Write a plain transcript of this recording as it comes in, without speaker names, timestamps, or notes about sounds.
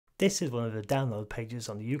This is one of the download pages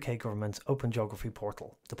on the UK government's Open Geography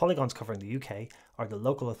portal. The polygons covering the UK are the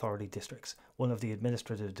local authority districts, one of the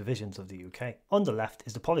administrative divisions of the UK. On the left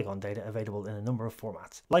is the polygon data available in a number of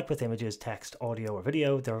formats. Like with images, text, audio or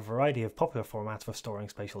video, there are a variety of popular formats for storing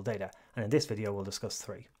spatial data, and in this video we'll discuss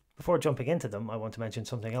three. Before jumping into them, I want to mention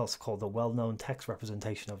something else called the well-known text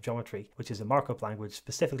representation of geometry, which is a markup language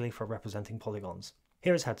specifically for representing polygons.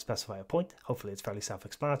 Here is how to specify a point. Hopefully it's fairly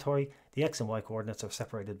self-explanatory. The x and y coordinates are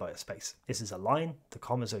separated by a space. This is a line. The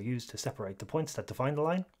commas are used to separate the points that define the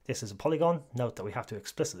line. This is a polygon. Note that we have to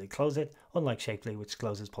explicitly close it, unlike Shapely, which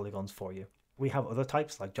closes polygons for you. We have other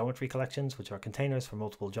types like geometry collections, which are containers for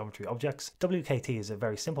multiple geometry objects. WKT is a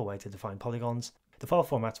very simple way to define polygons. The file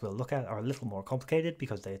formats we'll look at are a little more complicated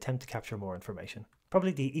because they attempt to capture more information.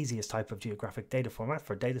 Probably the easiest type of geographic data format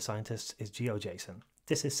for data scientists is GeoJSON.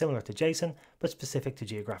 This is similar to JSON, but specific to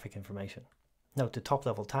geographic information. Note the top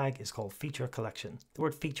level tag is called feature collection. The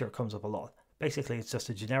word feature comes up a lot. Basically, it's just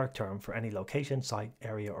a generic term for any location, site,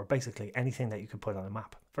 area, or basically anything that you could put on a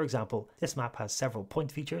map. For example, this map has several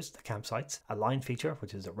point features, the campsites, a line feature,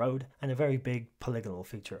 which is the road, and a very big polygonal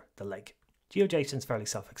feature, the lake. GeoJSON is fairly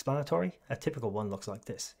self-explanatory. A typical one looks like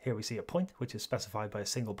this. Here we see a point, which is specified by a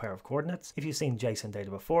single pair of coordinates. If you've seen JSON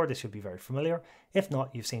data before, this should be very familiar. If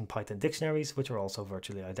not, you've seen Python dictionaries, which are also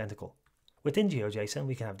virtually identical. Within GeoJSON,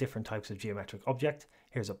 we can have different types of geometric object.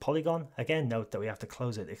 Here's a polygon. Again, note that we have to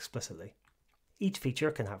close it explicitly. Each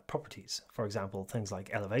feature can have properties, for example, things like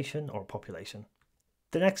elevation or population.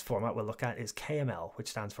 The next format we'll look at is KML, which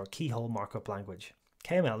stands for Keyhole Markup Language.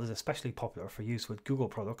 KML is especially popular for use with Google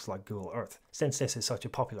products like Google Earth. Since this is such a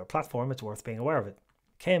popular platform, it's worth being aware of it.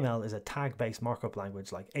 KML is a tag-based markup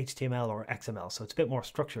language like HTML or XML, so it's a bit more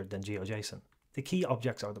structured than GeoJSON. The key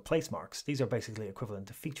objects are the place marks. These are basically equivalent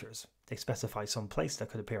to features. They specify some place that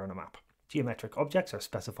could appear on a map. Geometric objects are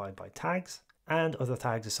specified by tags, and other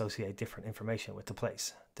tags associate different information with the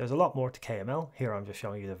place. There's a lot more to KML. Here I'm just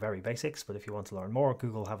showing you the very basics, but if you want to learn more,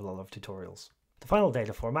 Google have a lot of tutorials. The final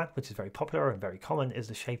data format, which is very popular and very common, is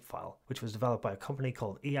the shapefile, which was developed by a company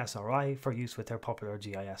called ESRI for use with their popular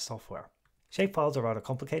GIS software. Shapefiles are rather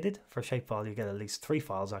complicated. For shapefile you get at least 3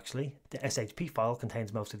 files actually. The SHP file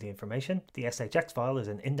contains most of the information. The SHX file is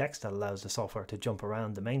an index that allows the software to jump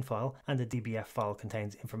around the main file, and the DBF file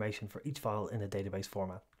contains information for each file in a database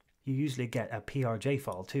format. You usually get a PRJ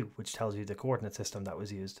file too, which tells you the coordinate system that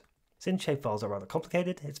was used. Since shapefiles are rather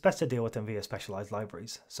complicated, it's best to deal with them via specialized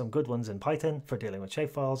libraries. Some good ones in Python for dealing with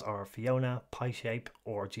shapefiles are Fiona, PyShape,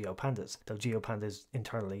 or GeoPandas, though GeoPandas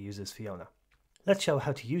internally uses Fiona. Let's show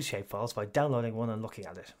how to use shapefiles by downloading one and looking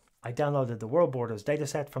at it. I downloaded the World Borders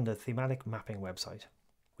dataset from the Thematic Mapping website.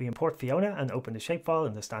 We import Fiona and open the shapefile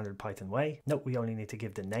in the standard Python way. Note we only need to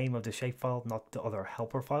give the name of the shapefile, not the other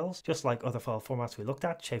helper files. Just like other file formats we looked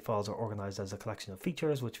at, shapefiles are organized as a collection of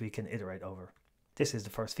features which we can iterate over. This is the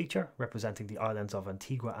first feature, representing the islands of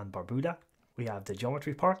Antigua and Barbuda. We have the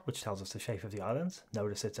geometry part, which tells us the shape of the islands.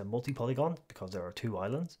 Notice it's a multi-polygon because there are 2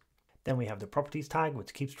 islands. Then we have the properties tag,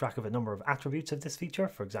 which keeps track of a number of attributes of this feature,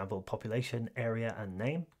 for example, population, area, and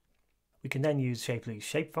name. We can then use Shapely's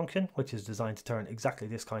shape function, which is designed to turn exactly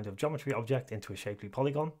this kind of geometry object into a Shapely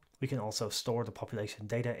polygon. We can also store the population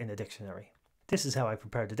data in a dictionary. This is how I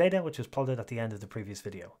prepared the data, which was plotted at the end of the previous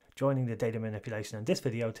video. Joining the data manipulation in this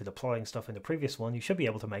video to the plotting stuff in the previous one, you should be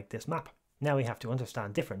able to make this map. Now we have to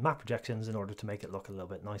understand different map projections in order to make it look a little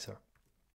bit nicer.